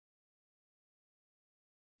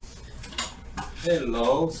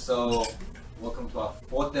Hello, so welcome to our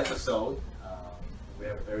fourth episode. We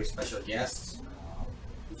have a very special guest.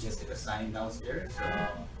 We just did a signing downstairs.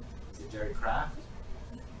 It's Jerry Kraft.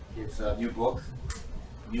 His new book,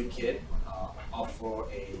 New Kid, up for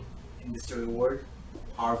a industry award,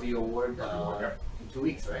 Harvey Award, in 2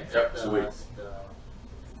 weeks, right? Yep, 2 weeks.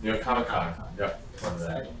 New York Comic Con. Yep.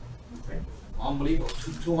 Exciting. Unbelievable.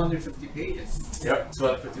 250 pages. Yep,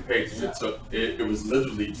 250 pages. It was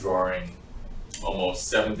literally drawing almost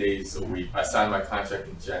 7 days a week. I signed my contract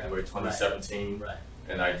in January 2017, Right.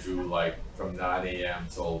 and I drew like from 9 a.m.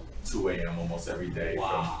 till 2 a.m. almost every day.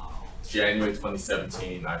 Wow. From January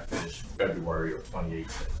 2017, I finished February of 2018.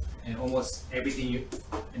 And almost everything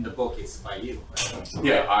in the book is by you, right?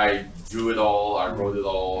 Yeah, I drew it all, I wrote it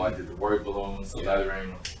all, I did the word balloons, the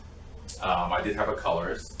lettering. I did have a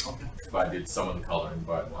colorist, Okay. but I did some of the coloring,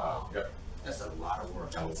 but yep. That's a lot of work.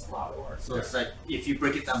 That was a lot of work. So it's like, if you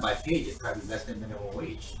break it down by page, it's probably less than minimum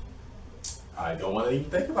wage. I don't want to even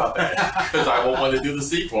think about that because I won't want to do the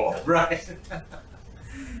sequel. Right.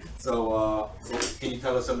 So can you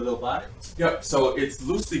tell us a little about it? Yep, so it's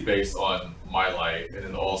loosely based on my life and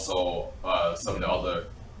then also some of the other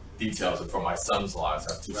details from my son's lives.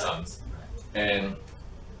 I have two sons. And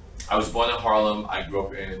I was born in Harlem. I grew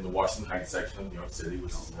up in the Washington Heights section of New York City,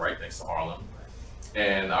 which is right next to Harlem.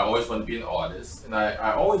 And I always wanted to be an artist. And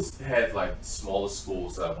I always had like smaller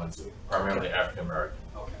schools that I went to, primarily African American.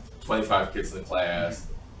 Okay. 25 kids in the class,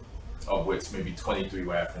 of which maybe 23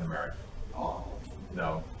 were African American. Oh. You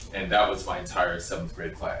know, and that was my entire 7th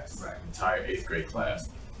grade class, entire 8th grade class.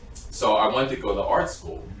 So I wanted to go to art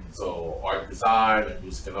school. So art design and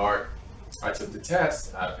music and art. I took the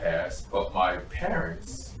test and I passed, but my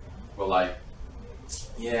parents were like,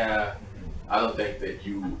 yeah, I don't think that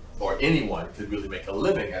you or anyone could really make a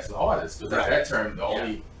living as an artist. Because at that term,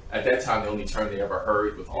 at that time, the only term they ever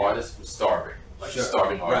heard with artists was starving, like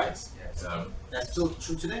starving artists. Right. That's still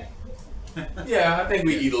true today. Yeah, I think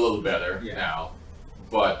we eat a little better now.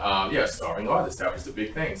 But starving artists, that was the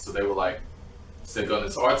big thing. So they were like, instead of going to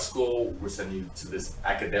this art school, we're sending you to this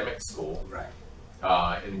academic school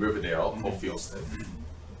in Riverdale called Fieldston.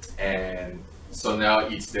 And so now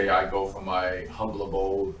each day I go from my humble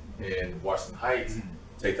abode in Washington Heights,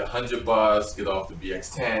 take the 100 bus, get off the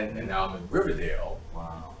BX10, and now I'm in Riverdale.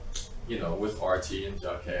 Wow. You know, with Archie and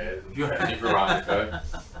Jughead and Veronica.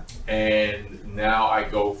 And now I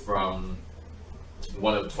go from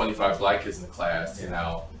one of 25 black kids in the class to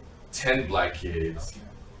now 10 black kids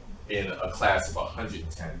in a class of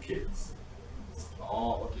 110 kids.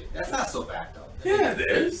 Oh, okay. That's not so bad though. Yeah, it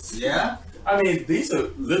is. Yeah? I mean, these are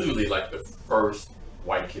literally like the first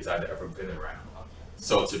white kids I'd ever been around.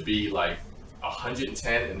 So to be like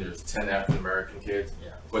 110 and there's 10 African American kids,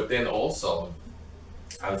 but then also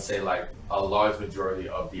I would say like a large majority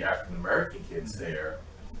of the African American kids there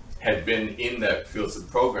had been in that Fieldston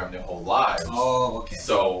program their whole lives. Oh, okay.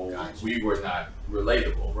 So we were not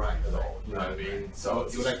relatable at all. You know what I mean? So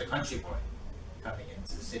you were like the country boy coming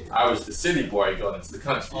into the city. I was the city boy going into the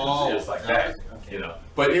country. It was like that. Okay. You know.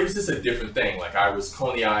 But it was just a different thing. Like I was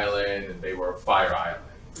Coney Island and they were Fire Island.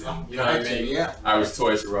 You know what I mean? Yeah. I was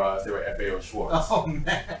Toys R Us, they were FAO Schwartz. Oh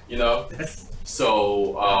man. You know?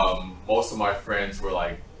 So most of my friends were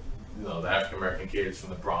like, you know, the African American kids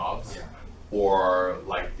from the Bronx. Or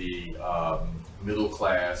like the middle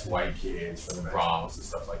class white kids from the Bronx and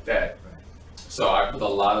stuff like that. So I put a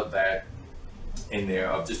lot of that in there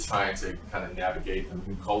of just trying to kind of navigate the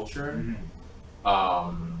new culture.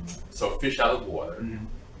 So fish out of water,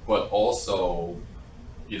 but also,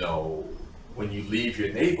 you know, when you leave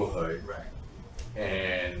your neighborhood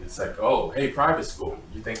and it's like, oh, hey, private school,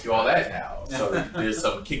 you think you're all that now. So there's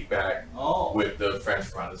some kickback with the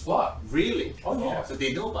friends around this block. Really? Oh yeah. So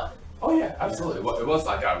they know about it. Oh yeah, absolutely. It was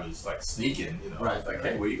like I was like sneaking, you know. It's like,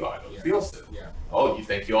 hey, where you going? I go to Fieldston. Oh, you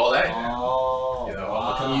think you're all that now? Oh, you know,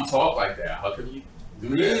 how come you talk like that? How come you do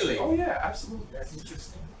this? Really? Oh yeah, absolutely. That's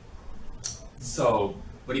interesting. So,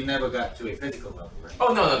 but he never got to a physical level, right?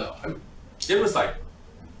 Oh no. I mean, it was like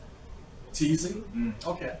teasing.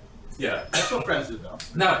 Okay. Yeah. That's what friends do though.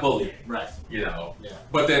 Not bullying. Right. You know. Yeah.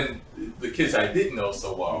 But then the kids I didn't know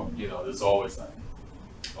so well, you know, there's always like,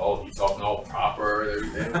 oh, you talking all proper and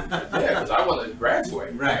everything. Yeah, because I want to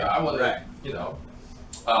graduate. Right. I want to, you know.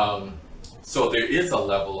 So there is a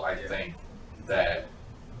level, I think, that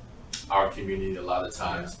our community, a lot of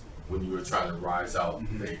times, when you were trying to rise out,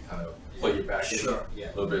 they kind of pull you back in a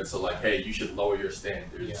little bit. So like, hey, you should lower your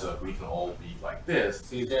standards so we can all be like this.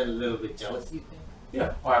 So is there a little bit jealousy, you think?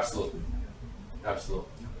 Yeah, oh, absolutely. Absolutely.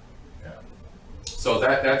 Yeah. So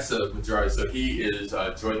that's a majority. So he is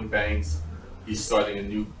Jordan Banks. He's starting a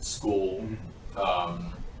new school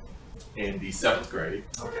in the 7th grade.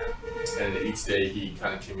 Okay. And each day he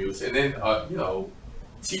kind of commutes. And then, you know,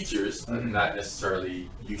 teachers are not necessarily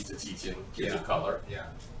used to teaching kids of color. Yeah.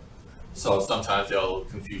 So sometimes they'll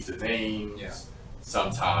confuse the names. Yeah.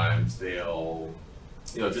 Sometimes they'll,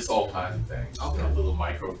 you know, just all kinds of things. Okay. You know, little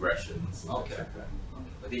microaggressions. Okay. Like that.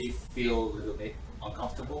 But did you feel a little bit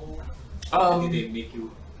uncomfortable? Did they make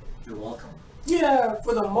you feel welcome? Yeah,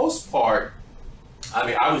 for the most part. I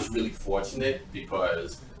mean, I was really fortunate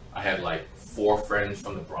because I had like 4 friends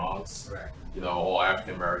from the Bronx. Right. You know, all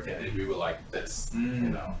African American, and we were like this. You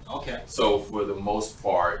know. Okay. So for the most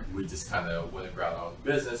part, we just kind of went about our own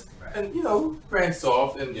business, Right. and you know, ran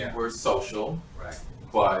soft and Yeah. were social. Right.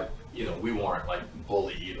 But you know, we weren't like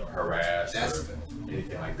bullied or harassed That's or good.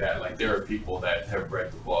 anything like that. Like there are people that have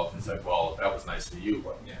read the book and said, "Well, that was nice for you,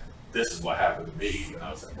 but Yeah. this is what happened to me." And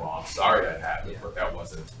I was like, "Well, I'm sorry that happened, Yeah. but that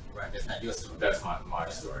wasn't. Right. That's not your story. That's my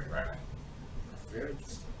story, right?" Very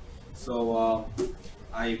interesting. So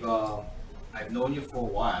I've known you for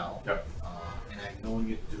a while. Yep. And I've known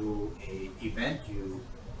you through a event you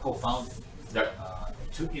co-founded. Yep.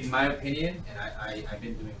 In my opinion, and I've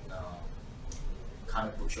been doing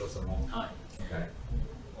comic book shows a long time. Okay.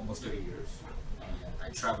 Almost 30 years. And I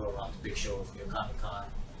travel around to big shows, New York Comic Con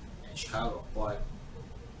and Chicago. But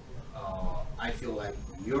I feel like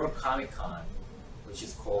your Comic Con, which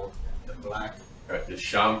is called the Black Right.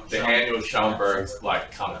 The annual Schomburg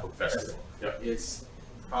Black Comic Book Festival. Yep. is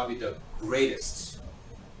probably the greatest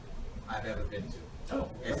I've ever been to. Oh,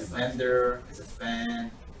 As a that's nice. vendor, as a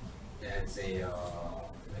fan, as a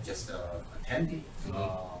just a attendee,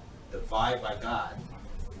 the vibe I got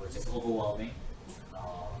was just overwhelming.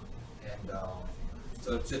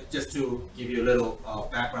 So just to give you a little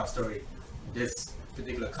background story, this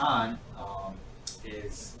particular con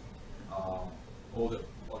is all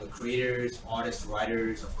the creators, artists,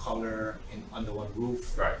 writers of color under one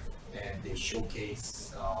roof. Right. And they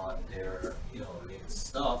showcase their latest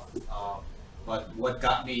stuff. But what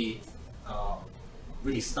got me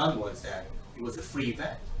really stunned was that it was a free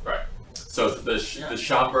event. Right. So the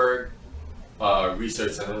Schomburg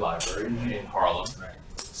Research Center Library in Harlem. Right.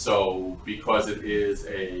 So because it is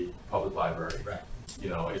a public library, Right. you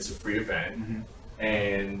know, it's a free event.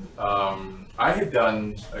 And I had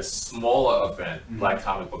done a smaller event, Black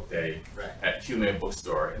Comic Book Day, Right. at Human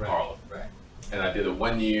Bookstore in Harlem. Right. And I did it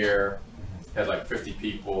 1 year, had like 50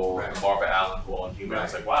 people, Right. and Marva Allen who owned Human. I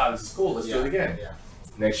was like, wow, this is cool, let's do it again. Yeah.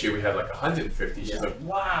 Next year we had like 150. She's like,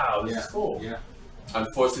 wow, this is cool. Yeah.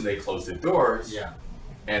 Unfortunately, they closed their doors. Yeah.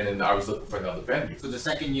 And then I was looking for another venue. So the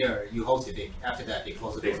second year you hosted it. After that, they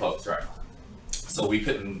closed it. They closed, right. So we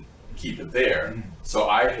couldn't keep it there. So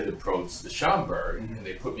I had approached the Schomburg, and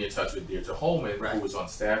they put me in touch with Deirdre Holman, Right. who was on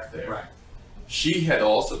staff there. Right. She had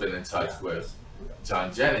also been in touch with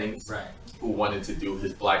John Jennings, Right. who wanted to do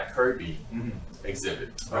his Black Kirby exhibit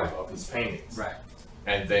Right. of his paintings. Right.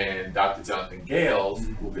 And then Dr. Jonathan Gales,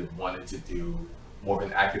 who had wanted to do more of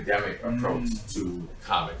an academic approach to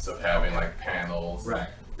comics, of having like panels, Right.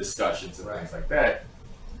 discussions, and Right. things like that.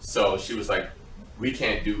 So she was like, we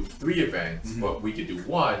can't do 3 events, but we could do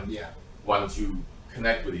 1. Yeah. Why don't you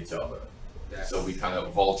connect with each other? So we kind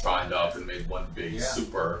of Voltroned up and made one big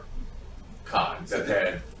super con that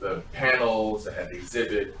had the panels, that had the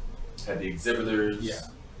exhibit, had the exhibitors,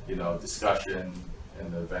 you know, discussion,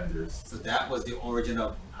 and the vendors. So that was the origin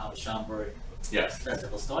of how the Schomburg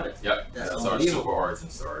Festival started. Yep. That's our unbelievable. super origin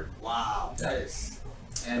story. Wow, that is.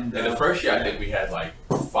 And the first year, I think we had like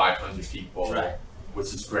 500 people, Right.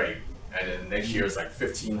 which is great. And then next year it's like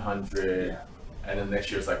 1,500. Yeah. And then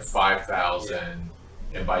next year it's like 5,000.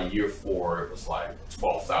 And by year 4, it was like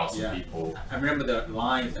 12,000 people. I remember the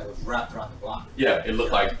lines that was wrapped around the block. Yeah, it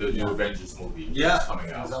looked like the new Avengers movie was coming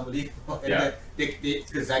it out. was unbelievable. Yeah.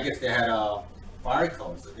 Because I guess they had fire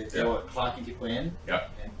codes. They were clocking people in. Yeah.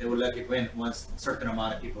 And they would let people in once a certain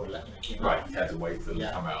amount of people came out. Right, you had to wait for them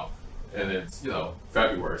to come out. And it's, you know,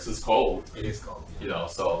 February, so it's cold. It is cold. You know,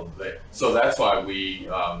 so that's why we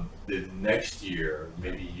did next year,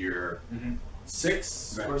 maybe year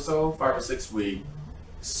 6 or so, 5 or 6, we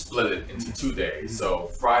split it into 2 days. So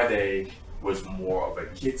Friday was more of a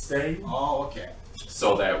kids' day. Oh, okay.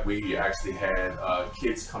 So that we actually had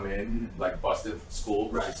kids come in, like busted from school,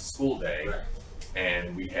 which is a school day. Right.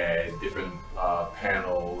 And we had different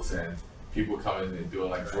panels and people coming and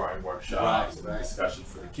doing like drawing workshops and discussion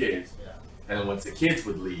for the kids. Yeah. And then once the kids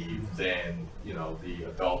would leave, then, you know, the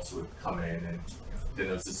adults would come in, and then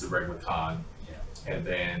it was just a regular con. Yeah. And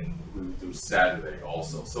then we would do Saturday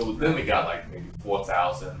also. So then we got like maybe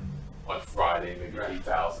 4,000 on Friday, maybe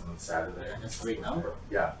 8,000 on Saturday. That's a great number.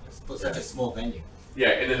 Yeah. For such a small venue. Yeah,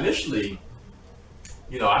 and initially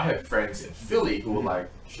you know, I had friends in Philly who were like,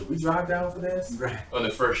 should we drive down for this? Right. On the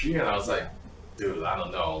first year, and I was like, dude, I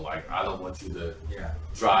don't know. Like, I don't want you to Yeah.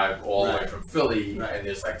 drive all the way Right. from Philly Right. and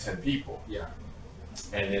there's like 10 people. Yeah.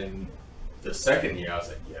 And then the second year, I was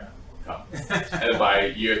like, yeah, come. And by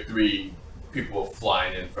year 3, people were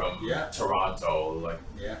flying in from Yeah. Toronto. Like,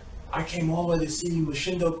 Yeah. I came all the way to see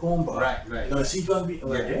Mashindo Kumba. Right. You know, is he gonna be? I'm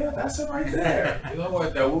like, Yeah. yeah, that's it right there. You know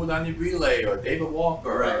what? That Wu Nani Relay or David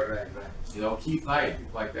Walker. Right. You know, Keith Knight,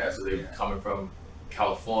 people like that. So they were coming from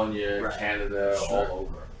California, Right. Canada, Sure. all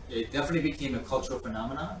over. It definitely became a cultural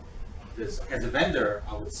phenomenon because as a vendor,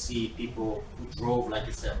 I would see people who drove, like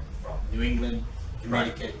you said, from New England,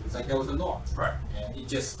 Connecticut. It's like that was the norm. Right. And it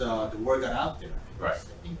just, the word got out there. Right. I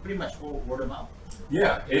think pretty much word of mouth.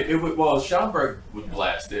 Yeah, it would. Well, Schomburg would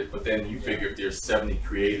blast it, but then you figure if there's 70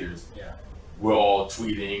 creators, Yeah. we're all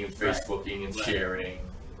tweeting and Right. Facebooking and Right. sharing.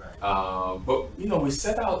 Right. But you know, we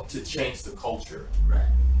set out to change the culture Right.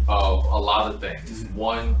 of a lot of things.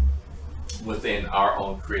 One, within our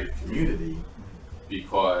own creative community,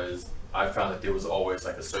 because I found that there was always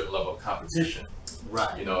like a certain level of competition.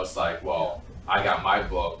 Right. You know, it's like, well, I got my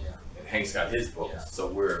book, Yeah. and Hank's got his book, Yeah. so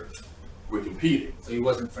we're competing. So he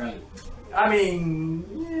wasn't friendly. I mean,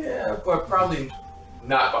 yeah, but probably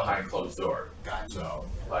not behind closed doors. Gotcha. No,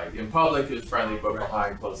 like in public it was friendly, but Right.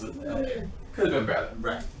 behind closed doors, Okay. could have been better.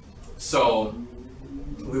 Right. So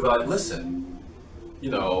we were like, listen, you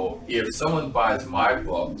know, if someone buys my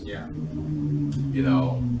book, Yeah. you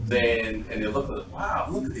know, then and they look at, wow,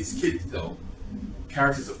 look at these kids, you know,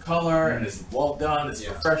 characters of color, and it's well done, it's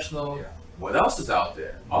Yeah. professional. Yeah. What else is out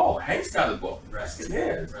there? Oh, Hank's got a book. Let's get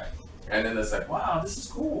his. Right. And then it's like, wow, this is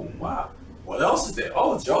cool. Wow. What else is there?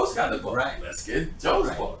 Oh, Joe's got a book. Right. Let's get Joe's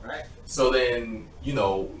Right. book. Right. So then, you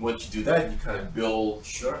know, once you do that, you kind of build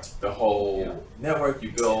Sure. the whole Yeah. network,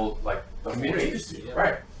 you build like the whole Community, industry. yeah.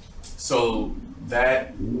 Right. So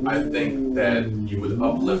that, I think that you would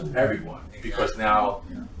uplift everyone because now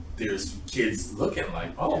Yeah. there's kids looking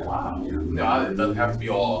like, oh, Yeah. wow. Yeah. You know, it doesn't have to be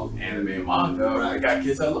all anime and manga. Right. We got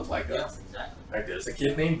kids that look like Yeah. us. Exactly. Like there's a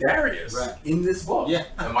kid named Darius Right. in this book. Yeah.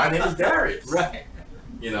 And my name is Darius. Right.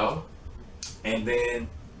 You know? And then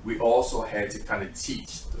we also had to kind of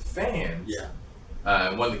teach the fans.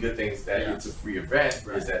 Yeah. One of the good things that Yeah. it's a free event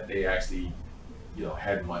Right. is that they actually, you know,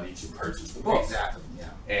 had money to purchase the book. Exactly. Yeah.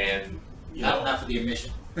 And, you Not know, for the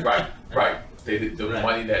admission. right. They did the Right.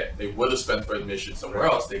 money that they would have spent for admission somewhere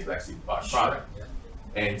else, they could actually buy product. Yeah.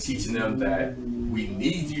 And teaching them that we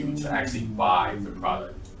need you to actually buy the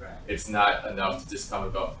product. Right. It's not enough to just come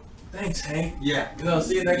and go, thanks, Hank. Yeah. You know,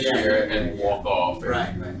 see you next Yeah. year and walk off and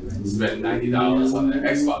Right. spend $90 on an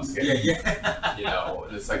Xbox game. Yeah. You know,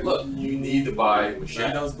 and it's like, look, you need to buy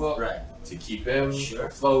Mashindo's book Right. to keep him Sure.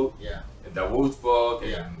 afloat, Yeah. and Dawood's book,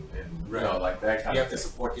 and, Yeah. and Right. you know, like that kind You of have to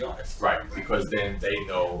thing. support the artist. Right, because then they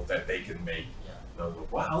know that they can make, Yeah. you know,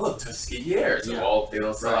 wow, look, Tuskegee. So Yeah. well, if they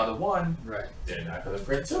don't sell Right. out of one, Right. they're not going to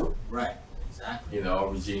print two. Right. Exactly. You know,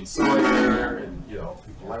 Regine Sawyer and, you know,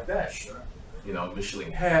 people like that. Sure. You know,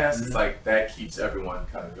 Micheline Hess, Mhm. it's like that keeps everyone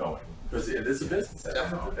kind of going. Because it is a business at the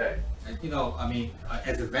end of the day. And you know, I mean,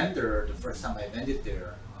 as a vendor, the first time I vended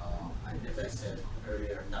there, as I said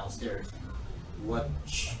earlier downstairs, what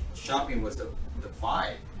shopping was the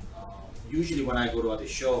vibe. Usually when I go to other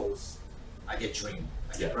shows, I get drained.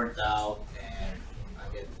 I get Yeah. burnt out, and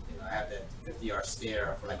I get, you know, I have that 50-yard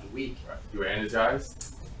stare for like a week. Right. You were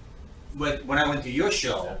energized? But when I went to your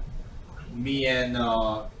show, Yeah. me and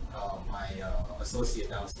my associate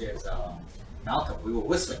downstairs, Malcolm, we were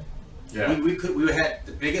whistling. Yeah. We had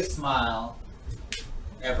the biggest smile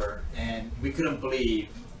ever, and we couldn't believe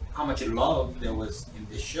how much love there was in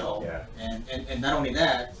this show. Yeah. And not only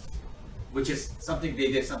that, which is something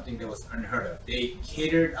they did, something that was unheard of. They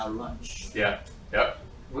catered our lunch. Yeah. Yep.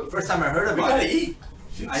 First time I heard We about gotta it. eat.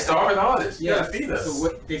 Starving artists. You Yeah. gotta feed us. So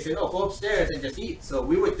what, they said, oh, go upstairs and just eat. So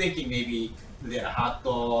we were thinking maybe they had a hot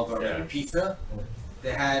dog or maybe Yeah. pizza.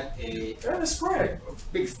 They had a They're a spread.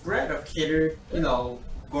 big spread of catered, you know,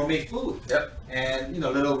 gourmet food. Yep. And, you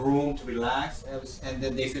know, little room to relax. And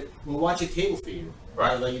then they said, we'll watch a table for you.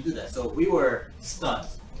 Right. I'll let you do that. So we were stunned.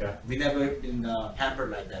 Yeah. We never been pampered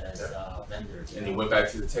like that as vendors. And you went back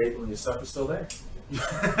to the table and your stuff was still there.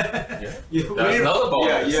 Yeah. That's another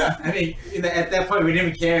bonus. Yeah. I mean, at that point, we didn't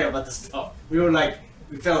even care about the stuff. We were like,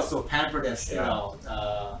 we felt so pampered and,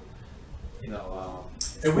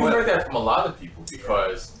 And we heard that from a lot of people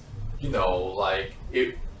because, you know, like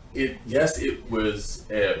yes, it was,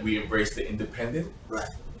 we embraced the independent. Right.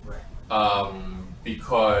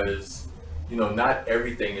 Because, you know, not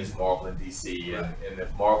everything is Marvel and DC. Right. And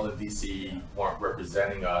if Marvel and DC weren't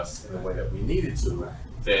representing us in the way that we needed to, Right.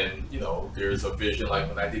 then there's a vision. Like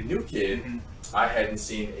when I did New Kid, I hadn't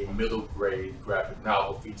seen a middle grade graphic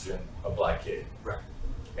novel featuring a black kid, right?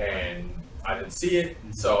 And I didn't see it,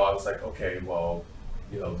 so I was like, okay, well,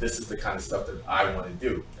 this is the kind of stuff that I want to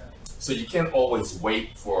do. So you can't always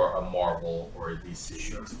wait for a Marvel or a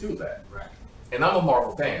DC to do that, right? And I'm a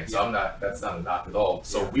Marvel fan, so that's not a knock at all.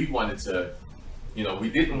 So we wanted to, we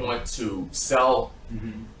didn't want to sell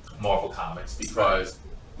Marvel comics because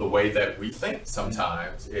the way that we think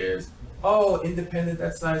sometimes is, oh, independent,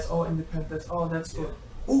 that's nice. Oh, independent, that's good.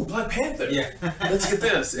 Oh, Black Panther. Yeah. Let's get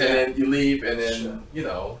this. And then you leave, and then,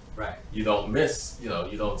 right. You don't miss, you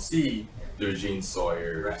don't see the Eugene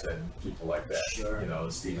Sawyers and people like that. Sure.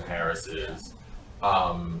 Stephen Harris's.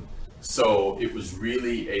 So it was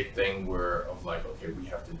really a thing of like, okay, we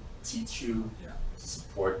have to teach you to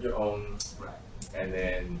support your own. Right. And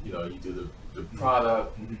then, you do the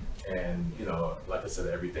product, and, like I said,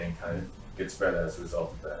 everything kind of gets better as a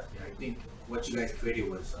result of that. Yeah, I think what you guys created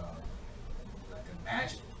was like a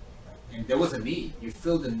magic. And there was a need. You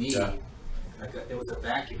filled the need. Yeah. There was a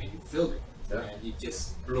vacuum, and you filled it. Yeah. And it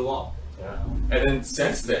just blew up. Yeah. And then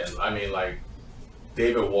since then, I mean, like,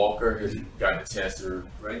 David Walker has gotten a chance to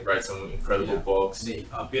write some incredible books.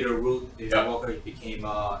 Bitterroot, David Walker became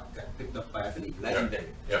got picked up by, I believe, Legendary.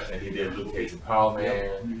 Yeah, and he did Luke Cage's Power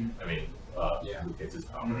Man. I mean, Luke Cage's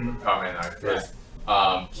Power Man, Power Man Iron Fist.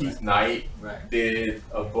 Keith Knight did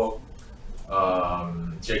a book,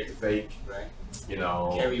 Jake the Fake. Right.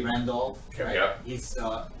 Kerry Randolph. Yep.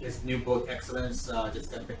 His new book, Excellence,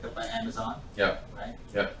 just got picked up by Amazon. Yep. Right.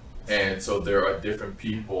 Yep. And so there are different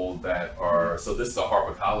people that are, so this is a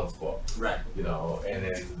HarperCollins book, right? And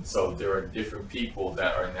then so there are different people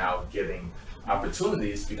that are now getting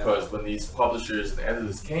opportunities because when these publishers and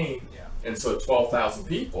editors came, and so 12,000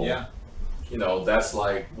 people, that's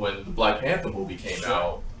like when the Black Panther movie came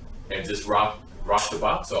out and just rocked the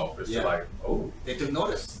box office. They're like, oh, they took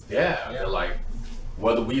notice. They're like,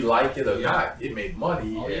 whether we like it or not, it made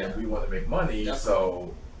money, and we want to make money. Definitely.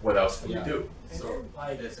 So what else can we do?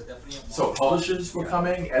 So publishers were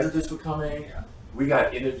coming, editors were coming. We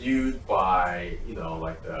got interviewed by,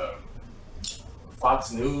 like the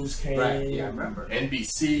Fox News came. Right. Yeah, I remember.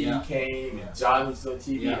 NBC came. And John was doing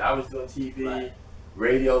TV. I was doing TV.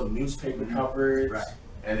 Radio, newspaper coverage,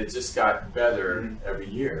 and it just got better every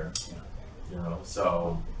year.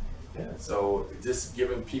 So so just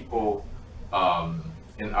giving people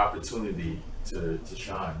an opportunity to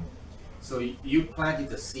shine. So you planted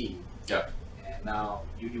the seed. Yeah. And now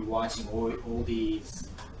you're watching all these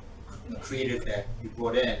creators that you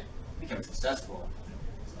brought in become successful.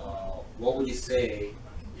 What would you say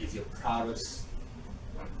is your proudest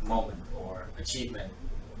moment or achievement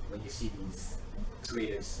when you see these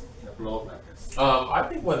creators blow up like this? I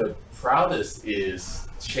think one of the proudest is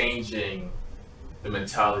changing the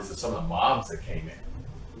mentalities of some of the moms that came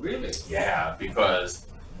in. Really? Yeah, because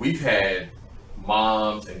we've had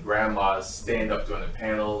moms and grandmas stand up during the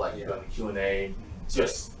panel, like during the Q&A,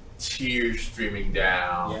 just tears streaming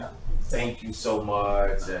down. Thank you so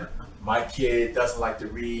much. And my kid doesn't like to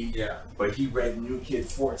read, but he read New Kid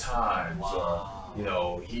 4 times. Wow.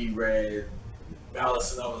 Or, he read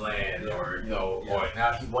Alice in Wonderland, or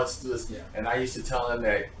now he wants to do this. And I used to tell him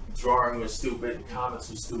that drawing was stupid, comics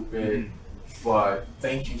were stupid, but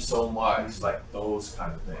thank you so much. Like those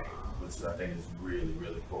kind of things, which I think is really,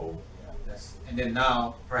 really cool. And then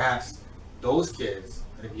now, perhaps those kids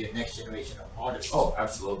are going to be a next generation of artists. Oh,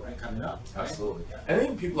 absolutely. Coming up. Absolutely. And I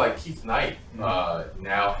think people like Keith Knight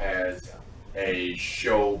now has a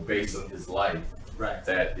show based on his life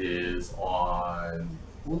that is on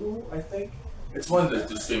Hulu, I think. It's one of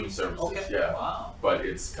the streaming services, Wow. But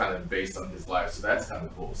it's kind of based on his life, so that's kind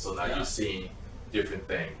of cool. So now you're seeing different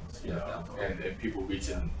things, and people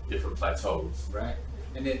reaching different plateaus. Right.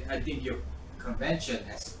 And then I think your convention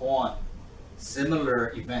has spawned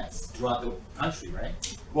similar events throughout the country,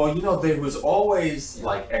 right? Well, there was always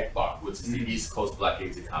like Epi.4, which is the East Coast Black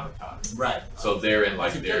Comic Con. Right. So they're in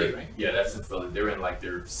like Philly, right? That's in Philly. They're in like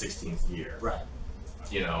their 16th year. Right.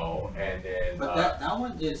 And then. But that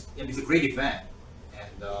one is it's a great event,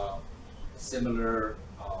 and similar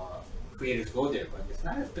creators go there, but it's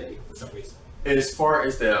not as big for some reason. As far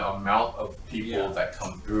as the amount of people that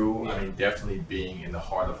come through, I mean, definitely being in the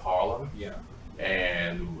heart of Harlem. Yeah.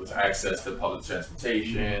 And with access to public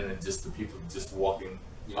transportation and just the people just walking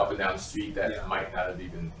up and down the street that might not have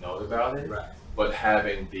even known about it. Right. But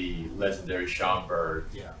having the legendary Schomburg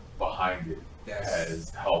behind it has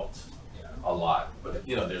helped a lot. But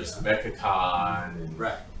there's MeccaCon and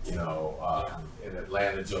in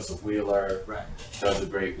Atlanta, Joseph Wheeler does a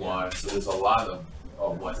great one. So there's a lot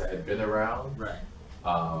of ones that had been around. Right.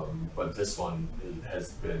 But this one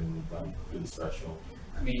has been really special.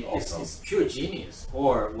 I mean, it's pure genius,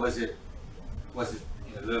 or was it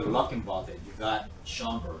a little luck involved that you got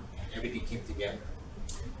Schomburg and everything came together?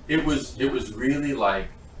 It was really like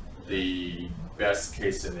the best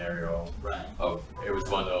case scenario. Right. It was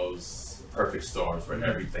one of those perfect storms where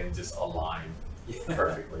everything just aligned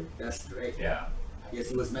perfectly. That's great. Yeah. I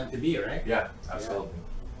guess it was meant to be, right? Yeah, absolutely.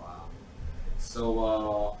 Yeah. Wow.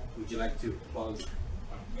 So, would you like to plug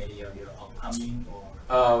any of your upcoming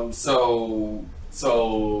or?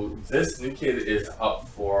 So this new kid is up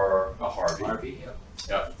for a Harvey. Harvey, yeah.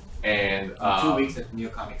 Yep. And 2 weeks at New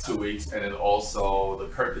York Comic Con. 2 weeks, and then also the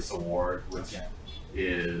Curtis Award, which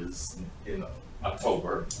is in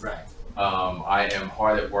October. Right. I am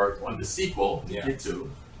hard at work on the sequel, Kid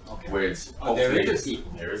 2, which there is a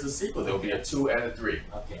sequel. There is a sequel. There will be a 2 and a 3.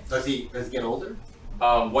 Okay. Does he get older?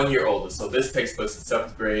 1 year older. So this takes place in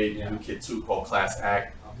 7th grade. New Kid 2, called Class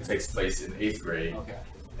Act, takes place in 8th grade. Okay.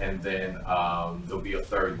 And then there'll be a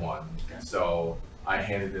 3rd one. Okay. So I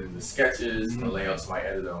handed in the sketches, the layouts to my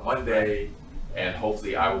editor on Monday, and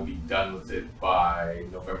hopefully I will be done with it by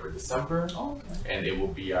November, December. And it will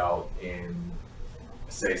be out in,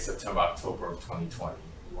 say, September, October of 2020.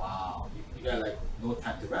 Wow. You got like no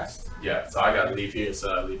time to rest. Yeah, so I gotta leave here, so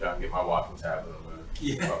I leave out and get my walking tablet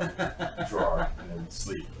and drawer and then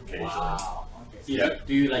sleep occasionally. Wow. Okay. So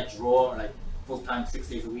do you like draw like full time 6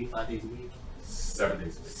 days a week, 5 days a week? 7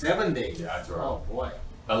 days a week. 7 days? Yeah, I draw. Oh boy.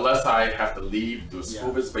 Unless I have to leave, do a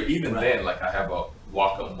school visit, but even then, like I have a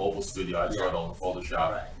walk-up mobile studio, I draw it on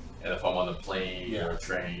Photoshop. Right. And if I'm on a plane or a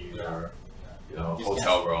train or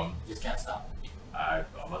hotel room, just can't stop. I'm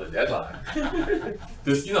on a deadline.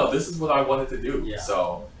 This is what I wanted to do. Yeah.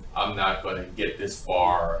 So I'm not going to get this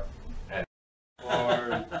far and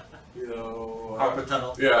carpet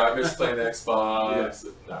tunnel. Yeah, I miss playing Xbox.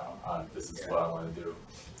 No, this is what I want to do.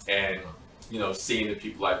 And seeing the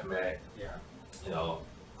people I've met. Yeah.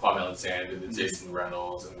 Kwame Alexander, Jason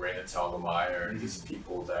Reynolds, and Raina Telgemeier, these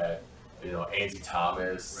people that, Angie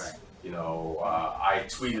Thomas. Right. I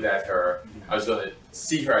tweeted at her. I was going to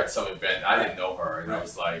see her at some event. I didn't know her, and I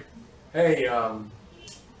was like, "Hey,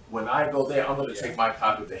 when I go there, I'm going to take my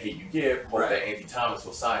copy of The Hate You Give. Hope that Angie Thomas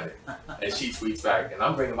will sign it." And she tweets back, "And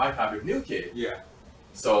I'm bringing my copy of New Kid." Yeah.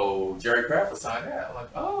 So Jerry Kraft will sign that. I'm like,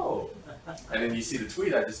 "Oh." And then you see the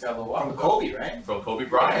tweet. I just got a little while from Kobe, right? From Kobe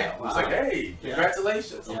Bryant. Who's like, "Hey,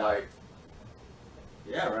 congratulations!" I'm like,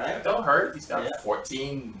 "Yeah, right. Don't hurt. He's got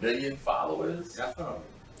 14 million followers." Definitely.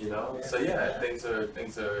 So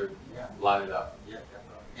things are lining up. Yeah,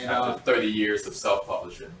 definitely. And after 30 years of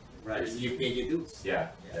self-publishing, right? You paid your dues. Yeah.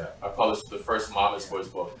 I published the first Mama's Boys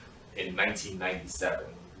book in 1997.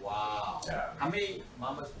 Wow. Yeah. How many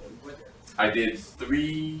Mama's Boys were there? I did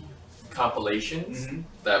 3 compilations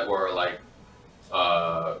that were like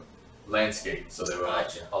landscape, so they were like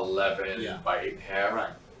 11 by 8.5.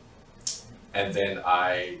 Right. And then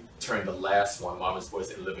I turned the last one, Mama's Boys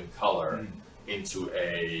in Living Color, into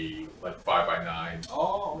a 5 by 9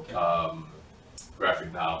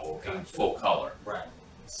 graphic novel in full color, right?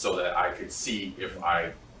 So that I could see if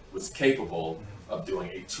I was capable of doing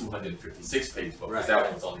a 256-page book, because that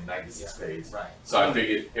one was only 96 pages. Right. So I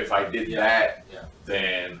figured if I did that,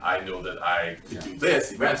 then I know that I could do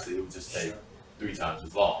this eventually. It would just take 3 times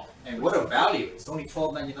as long. And what a value! It's only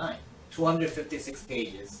 $12.99. 256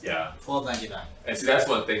 pages. Yeah. $12.99. And see, that's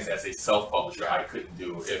one of the things as a self-publisher I couldn't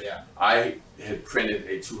do. If I had printed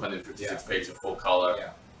a 256 page of full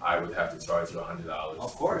color, I would have to charge you $100.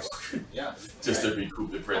 Of course. Yeah. Just to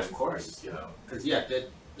recoup the print. Of course. Because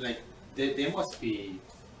they must be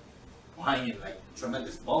buying in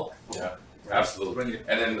tremendous bulk. Absolutely.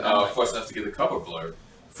 And then fortunate enough to get the cover blurb.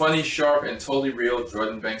 Funny, sharp, and totally real.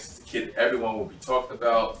 Jordan Banks is a kid everyone will be talking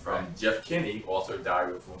about. From Jeff Kinney, author of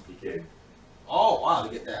Diary of a Wimpy Kid. Oh wow,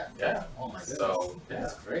 look at that. Yeah. Oh my goodness. So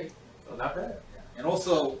that's great. So not bad. Yeah. And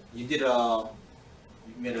also, you did you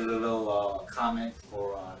made a little comment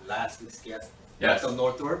for last week's guest. Yes.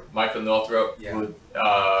 Michael Northrop, who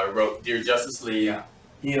wrote Dear Justice League. Yeah.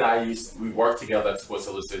 He and I we worked together at Sports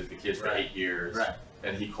Illustrated for Kids for 8 years. Right.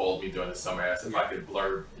 And he called me during the summer, asked if I could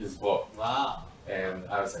blurb his book. Wow. And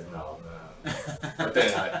I was like, no. But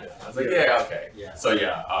then I was like, okay. Yeah. So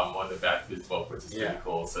I'm on the back of his book, which is pretty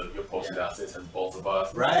cool. So your poster downstairs has both of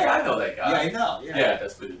us. Right. Hey, I know that guy. Yeah, I know. Yeah,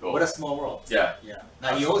 that's pretty cool. What a small world. Yeah. Yeah.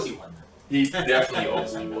 Now he owes you one. He definitely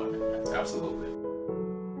owes me one. Absolutely.